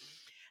me.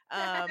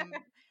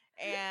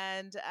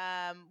 And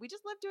we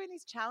just love doing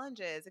these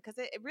challenges because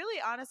it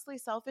really, honestly,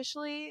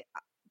 selfishly,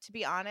 to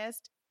be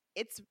honest,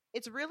 it's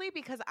really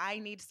because I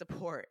need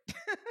support.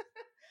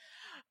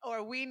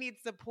 Or we need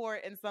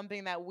support in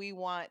something that we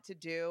want to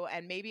do,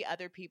 and maybe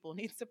other people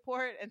need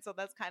support. And so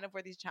that's kind of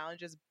where these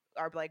challenges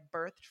are like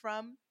birthed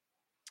from.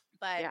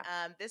 But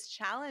this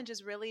challenge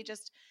is really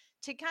just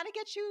to kind of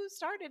get you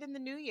started in the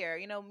new year.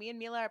 You know, me and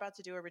Mila are about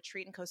to do a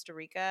retreat in Costa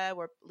Rica.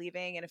 We're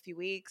leaving in a few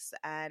weeks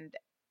and,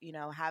 you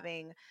know,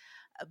 having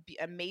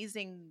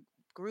amazing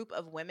group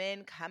of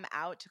women come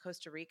out to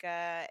Costa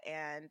Rica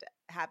and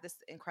have this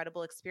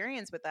incredible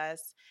experience with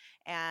us.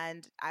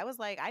 And I was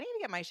like, I need to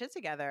get my shit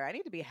together. I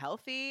need to be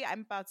healthy.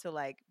 I'm about to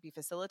like be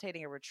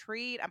facilitating a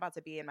retreat. I'm about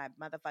to be in my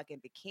motherfucking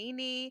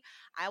bikini.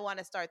 I want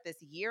to start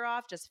this year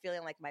off just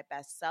feeling like my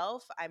best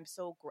self. I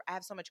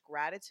have so much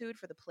gratitude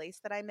for the place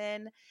that I'm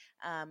in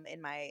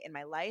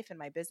my life and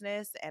my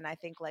business. And I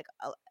think like,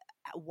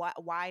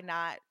 why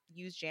not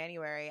use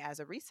January as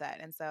a reset?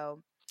 And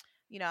so,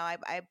 you know,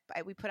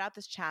 we put out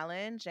this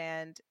challenge,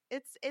 and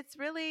it's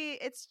really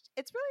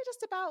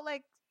just about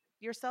like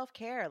your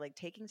self-care, like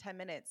taking 10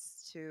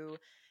 minutes to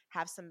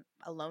have some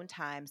alone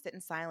time, sit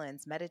in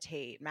silence,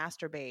 meditate,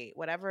 masturbate,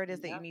 whatever it is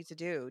that you need to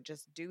do.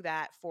 Just do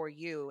that for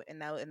you in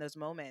those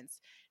moments.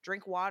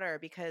 Drink water,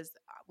 because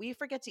we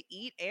forget to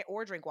eat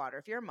or drink water.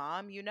 If you're a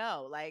mom, you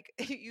know, like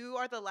you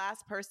are the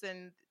last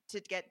person to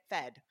get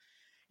fed.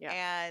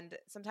 Yeah. And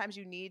sometimes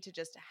you need to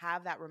just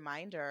have that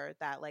reminder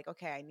that like,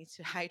 okay, I need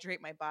to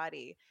hydrate my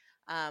body,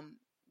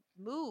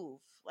 move,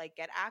 like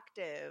get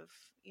active.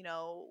 You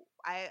know,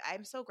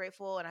 I'm so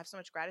grateful and I have so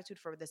much gratitude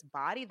for this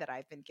body that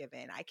I've been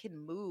given. I can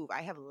move.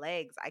 I have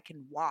legs. I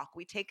can walk.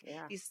 We take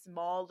these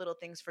small little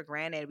things for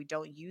granted. We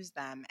don't use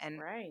them.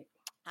 And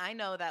I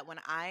know that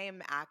when I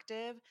am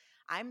active,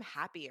 I'm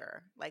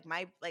happier. Like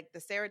the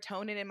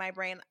serotonin in my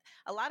brain.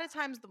 A lot of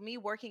times, me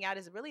working out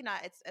is really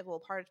not. It's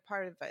part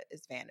of it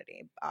is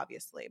vanity,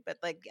 obviously, but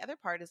like the other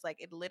part is like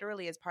it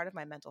literally is part of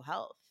my mental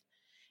health.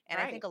 And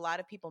I think a lot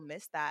of people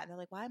miss that, and they're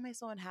like, "Why am I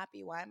so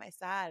unhappy? Why am I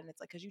sad?" And it's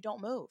like because you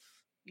don't move.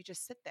 You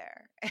just sit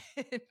there.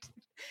 And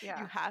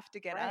you have to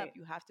get up.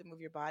 You have to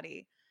move your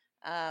body.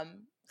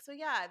 So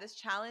yeah, this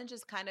challenge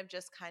is kind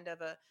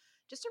of a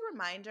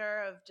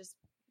reminder of just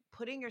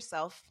putting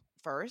yourself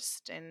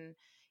first, and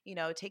you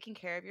know, taking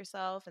care of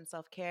yourself and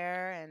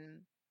self-care.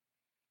 And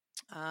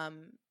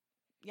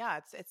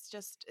it's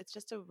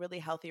just a really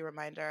healthy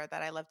reminder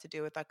that I love to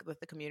do with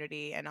the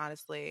community. And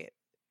honestly,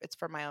 it's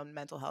for my own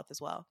mental health as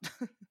well.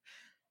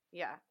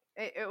 Yeah.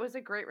 It was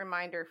a great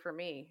reminder for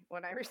me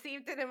when I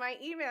received it in my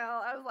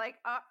email. I was like,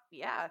 oh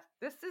yeah,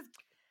 this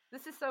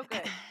is so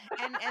good.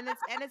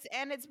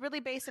 and it's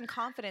really based in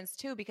confidence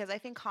too, because I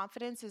think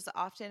confidence is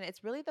often,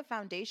 it's really the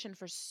foundation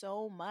for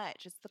so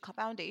much. It's the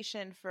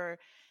foundation for,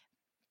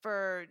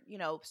 you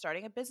know,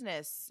 starting a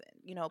business,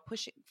 you know,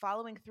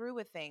 following through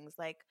with things.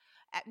 Like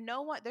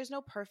there's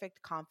no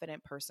perfect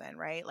confident person,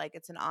 right? Like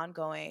it's an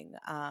ongoing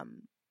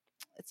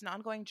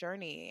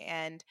journey.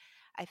 And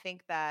I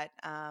think that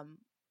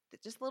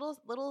just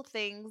little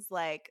things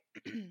like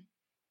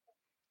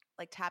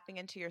like tapping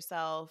into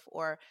yourself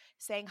or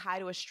saying hi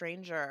to a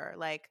stranger,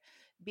 like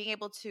being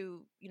able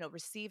to, you know,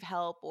 receive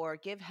help or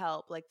give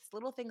help, like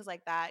little things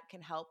like that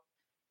can help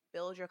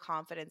build your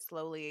confidence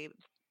slowly.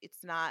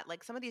 It's not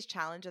like some of these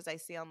challenges I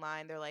see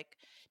online. They're like,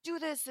 do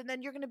this and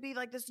then you're going to be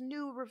like this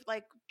new,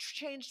 like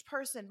changed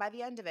person by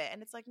the end of it.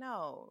 And it's like,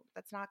 no,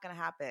 that's not going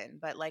to happen.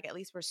 But like, at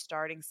least we're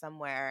starting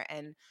somewhere,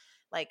 and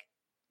like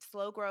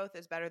slow growth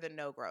is better than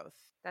no growth.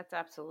 That's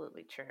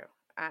absolutely true.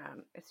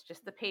 It's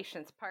just the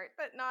patience part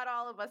that not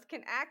all of us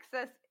can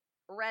access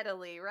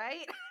readily,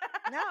 right?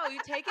 No, you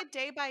take it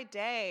day by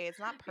day. It's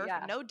not perfect.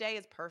 Yeah. No day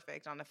is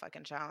perfect on a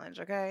fucking challenge,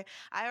 okay?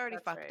 I already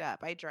fucked up.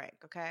 I drank,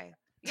 okay?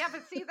 Yeah,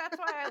 but see, that's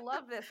why I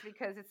love this,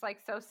 because it's like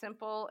so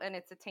simple and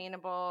it's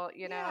attainable,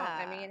 you know?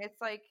 I mean, it's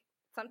like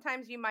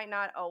sometimes you might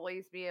not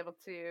always be able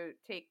to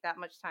take that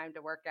much time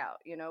to work out,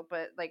 you know,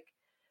 but like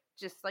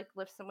just like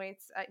lift some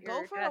weights at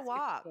your go for a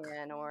walk,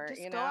 or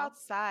just you know, go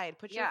outside,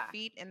 put your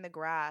feet in the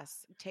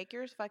grass, take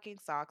your fucking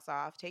socks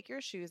off, take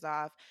your shoes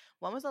off.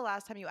 When was the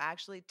last time you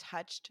actually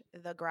touched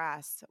the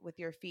grass with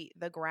your feet,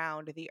 the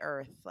ground, the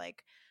earth?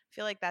 Like, I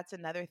feel like that's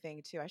another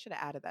thing too. I should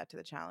have added that to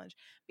the challenge,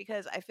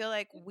 because I feel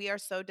like we are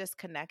so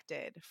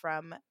disconnected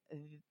from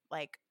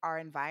like our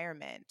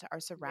environment, our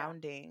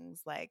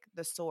surroundings, like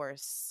the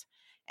source.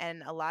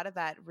 And a lot of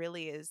that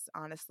really is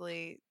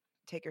honestly,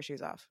 take your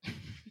shoes off.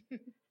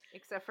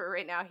 Except for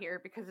right now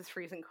here, because it's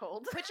freezing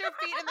cold. Put your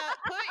feet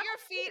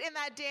in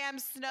that damn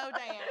snow,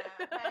 Diana.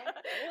 Okay?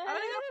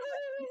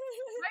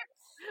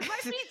 My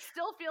feet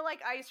still feel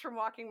like ice from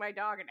walking my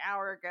dog an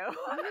hour ago.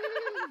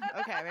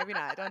 Okay, maybe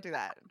not. Don't do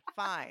that.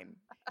 Fine.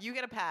 You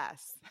get a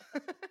pass.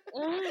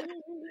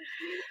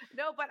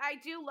 No, but I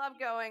do love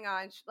going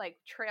on like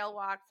trail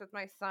walks with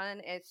my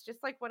son. It's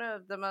just like one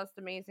of the most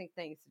amazing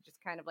things to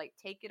just kind of like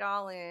take it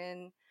all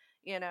in,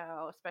 you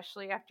know,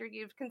 especially after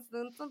you've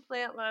consumed some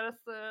plant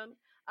medicine.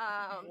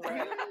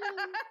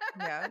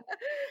 Yeah.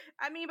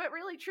 I mean, but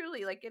really,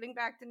 truly, like getting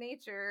back to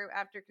nature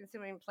after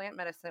consuming plant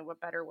medicine,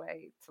 what better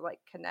way to like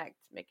connect,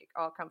 make it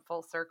all come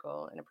full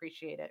circle and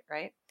appreciate it,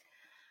 right?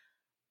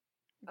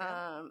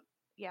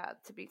 Yeah,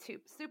 to be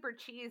super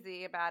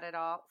cheesy about it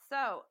all.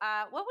 So,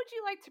 what would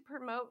you like to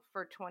promote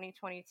for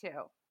 2022?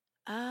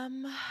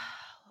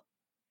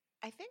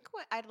 I think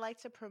what I'd like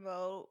to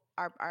promote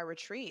our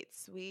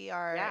retreats. We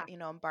are, you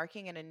know,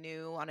 embarking on a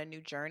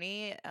new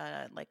journey,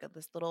 like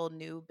this little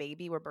new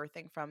baby we're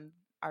birthing from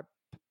our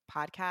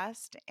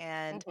podcast.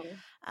 And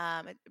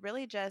it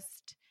really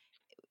just,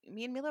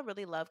 me and Mila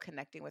really love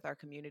connecting with our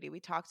community. We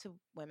talk to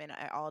women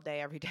all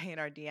day, every day in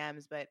our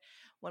DMs, but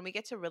when we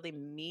get to really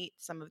meet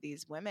some of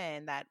these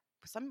women that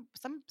some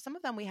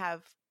of them we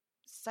have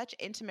such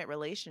intimate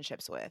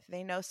relationships with.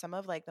 They know some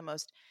of like the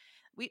most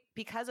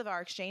because of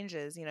our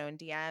exchanges, in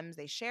DMs,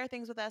 they share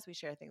things with us, we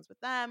share things with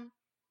them.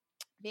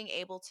 Being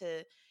able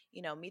to,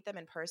 meet them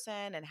in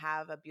person and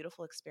have a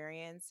beautiful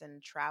experience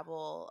and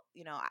travel,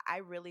 I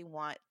really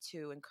want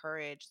to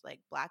encourage like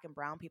Black and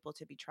brown people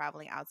to be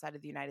traveling outside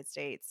of the United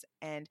States.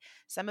 And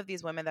some of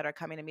these women that are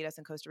coming to meet us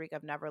in Costa Rica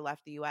have never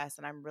left the US.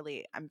 And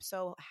I'm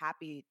so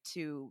happy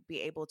to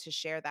be able to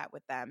share that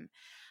with them.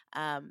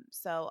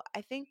 So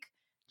I think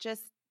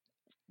just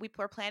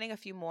we're planning a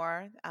few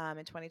more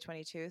in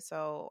 2022.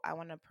 So I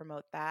want to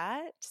promote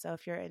that. So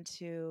if you're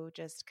into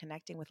just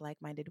connecting with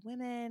like-minded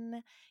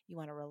women, you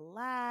want to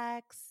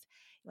relax,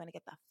 you want to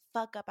get the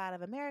fuck up out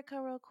of America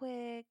real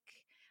quick,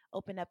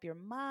 open up your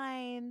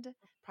mind,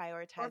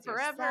 prioritize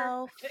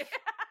yourself.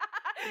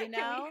 Can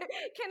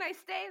I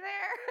stay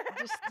there?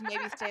 Just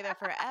maybe stay there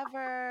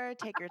forever,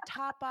 take your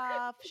top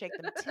off, shake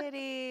them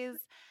titties,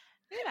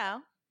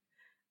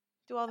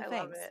 do all the things.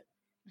 Love it.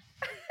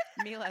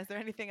 Mila, is there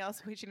anything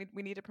else we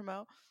need to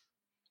promote?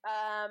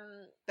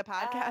 The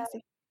podcast?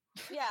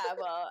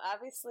 Well,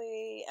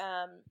 obviously,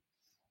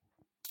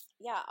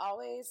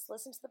 always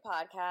listen to the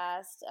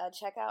podcast.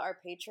 Check out our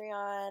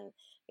Patreon.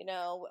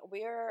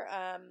 We're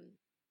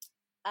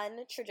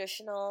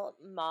untraditional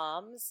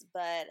moms,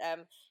 but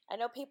I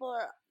know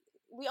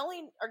we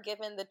only are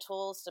given the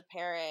tools to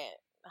parent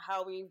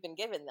how we've been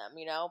given them,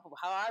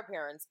 how our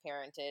parents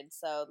parented.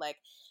 So like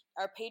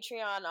our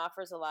Patreon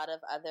offers a lot of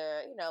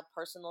other,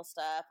 personal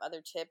stuff,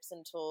 other tips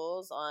and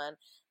tools on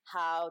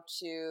how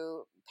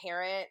to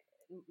parent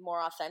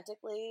more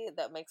authentically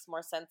that makes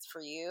more sense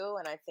for you.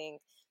 And I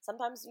think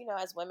sometimes,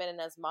 as women and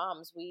as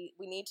moms, we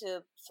need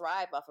to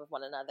thrive off of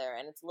one another,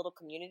 and it's a little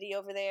community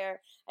over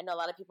there. I know a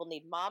lot of people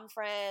need mom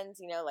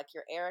friends, like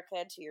your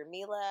Erica to your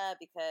Mila,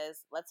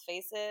 because let's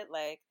face it,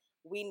 like,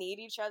 we need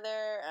each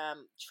other.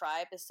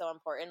 Tribe is so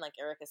important. Like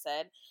Erica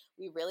said,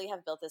 we really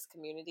have built this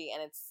community,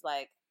 and it's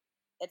like,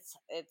 it's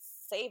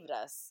saved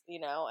us,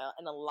 in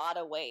a lot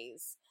of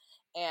ways.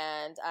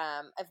 And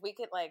if we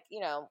could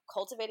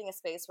cultivating a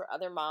space where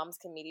other moms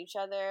can meet each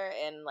other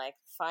and like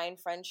find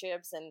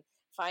friendships and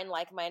find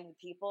like-minded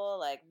people,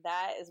 like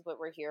that is what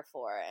we're here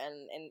for.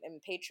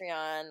 And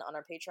Patreon, on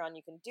our Patreon,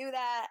 you can do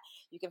that.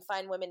 You can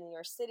find women in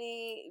your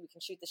city. We can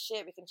shoot the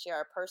shit. We can share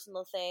our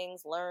personal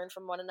things, learn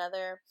from one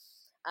another.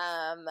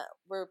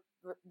 We're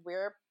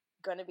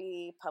going to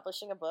be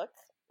publishing a book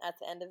at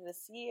the end of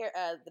this year,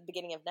 the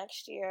beginning of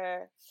next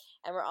year.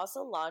 And we're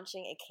also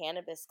launching a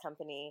cannabis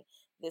company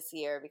this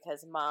year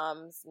because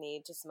moms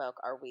need to smoke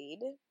our weed.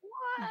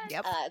 What?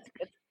 Yep.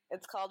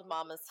 It's called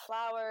Mama's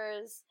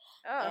Flowers.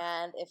 Oh.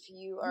 And if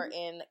you are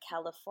in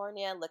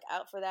California, look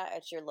out for that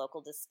at your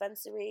local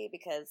dispensary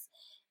because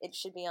it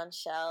should be on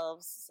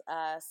shelves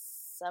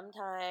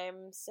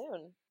sometime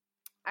soon.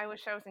 I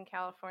wish I was in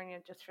California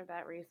just for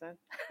that reason.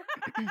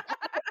 We're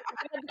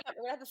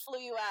gonna have to flew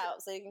you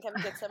out so you can come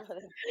get some of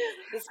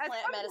this plant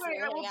medicine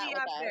and hang out with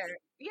us. There.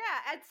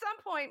 Yeah, at some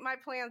point, my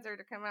plans are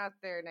to come out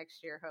there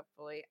next year.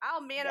 Hopefully,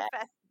 I'll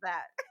manifest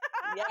that.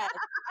 Yes,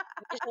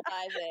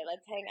 visualize it.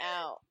 Let's hang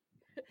out.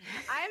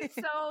 I'm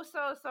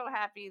so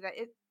happy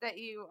that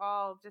you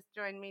all just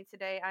joined me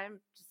today. I'm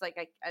just like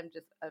I'm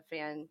just a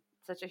fan,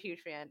 such a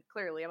huge fan.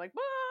 Clearly, I'm like,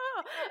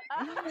 whoa!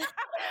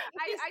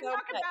 I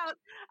talk about.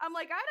 I'm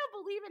like, I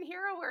don't believe in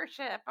hero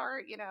worship,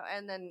 or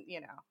and then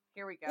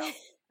here we go.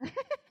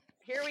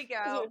 Here we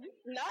go.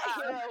 Not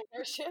hero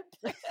worship.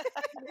 Hero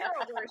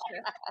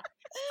worship.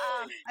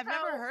 I've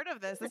never heard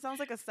of this. It sounds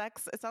like a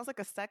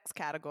sex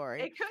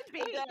category. It could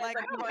be. Like,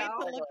 wait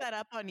to look that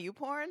up on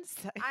YouPorn.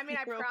 I mean,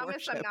 I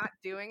promise I'm not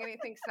doing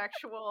anything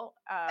sexual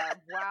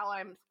while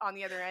I'm on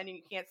the other end and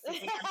you can't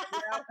see me.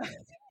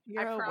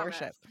 Hero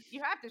worship.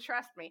 You have to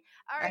trust me.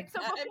 All right. So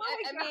before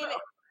we go.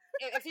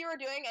 If you were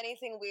doing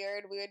anything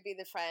weird, we would be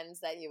the friends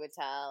that you would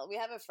tell. We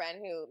have a friend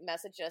who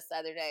messaged us the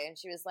other day, and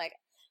she was like,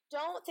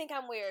 "Don't think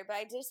I'm weird, but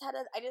I just had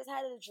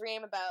a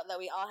dream about that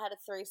we all had a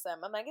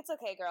threesome." I'm like, "It's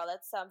okay, girl.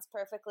 That sounds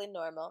perfectly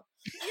normal."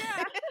 Yeah,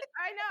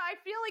 I know. I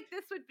feel like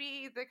this would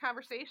be the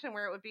conversation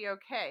where it would be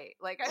okay.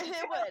 Like I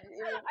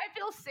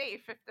feel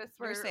safe if this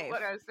were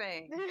what I was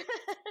saying.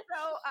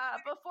 So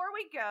before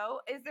we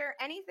go, is there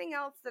anything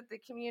else that the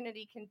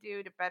community can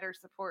do to better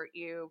support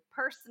you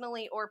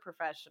personally or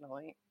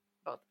professionally?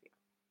 Both of you.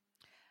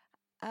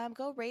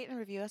 Go rate and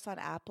review us on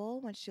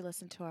Apple once you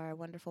listen to our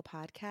wonderful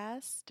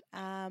podcast.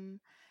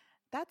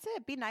 That's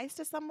it. Be nice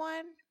to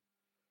someone.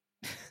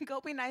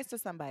 Go be nice to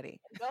somebody.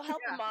 Go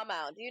help a mom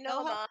out. Do you know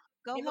a mom?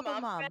 Go help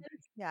a mom.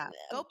 Friends? Yeah.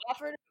 Go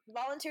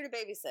volunteer to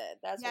babysit.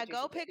 That's what you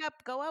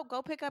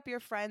go pick up your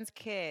friend's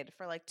kid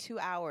for like 2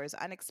 hours,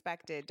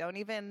 unexpected. Don't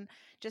even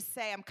just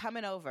say I'm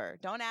coming over.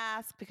 Don't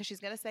ask because she's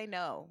gonna say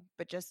no.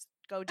 But just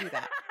go do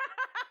that.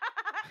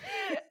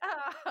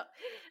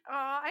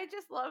 I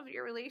just love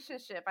your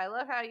relationship. I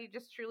love how you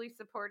just truly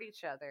support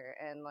each other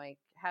and like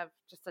have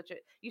just such a,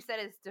 you said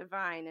it's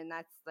divine, and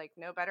that's like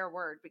no better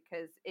word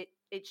because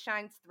it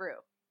shines through,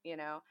 you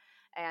know.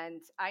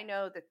 And I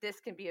know that this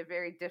can be a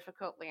very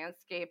difficult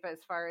landscape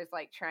as far as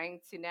like trying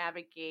to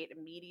navigate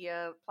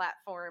media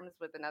platforms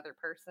with another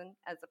person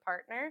as a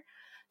partner.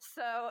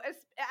 So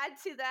add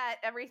to that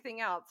everything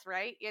else,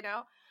 right? You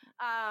know,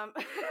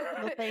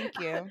 Well, thank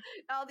you.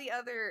 all the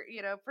other,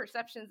 you know,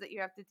 perceptions that you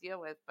have to deal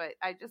with. But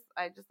I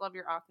just love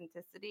your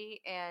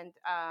authenticity, and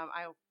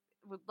I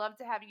would love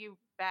to have you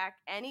back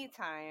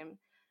anytime,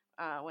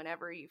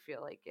 whenever you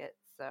feel like it.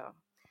 So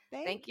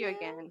thank you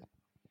again.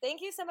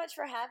 Thank you so much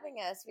for having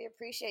us. We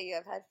appreciate you.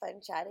 I've had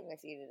fun chatting with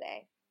you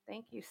today.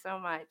 Thank you so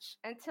much.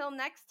 Until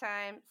next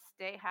time,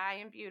 stay high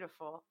and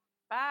beautiful.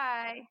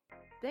 Bye.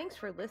 Thanks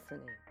for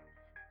listening.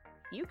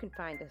 You can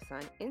find us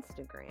on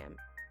Instagram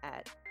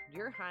at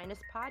Your Highness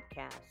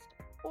Podcast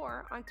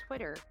or on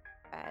Twitter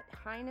at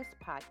Highness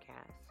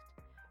Podcast.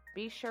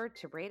 Be sure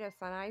to rate us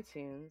on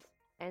iTunes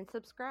and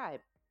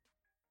subscribe.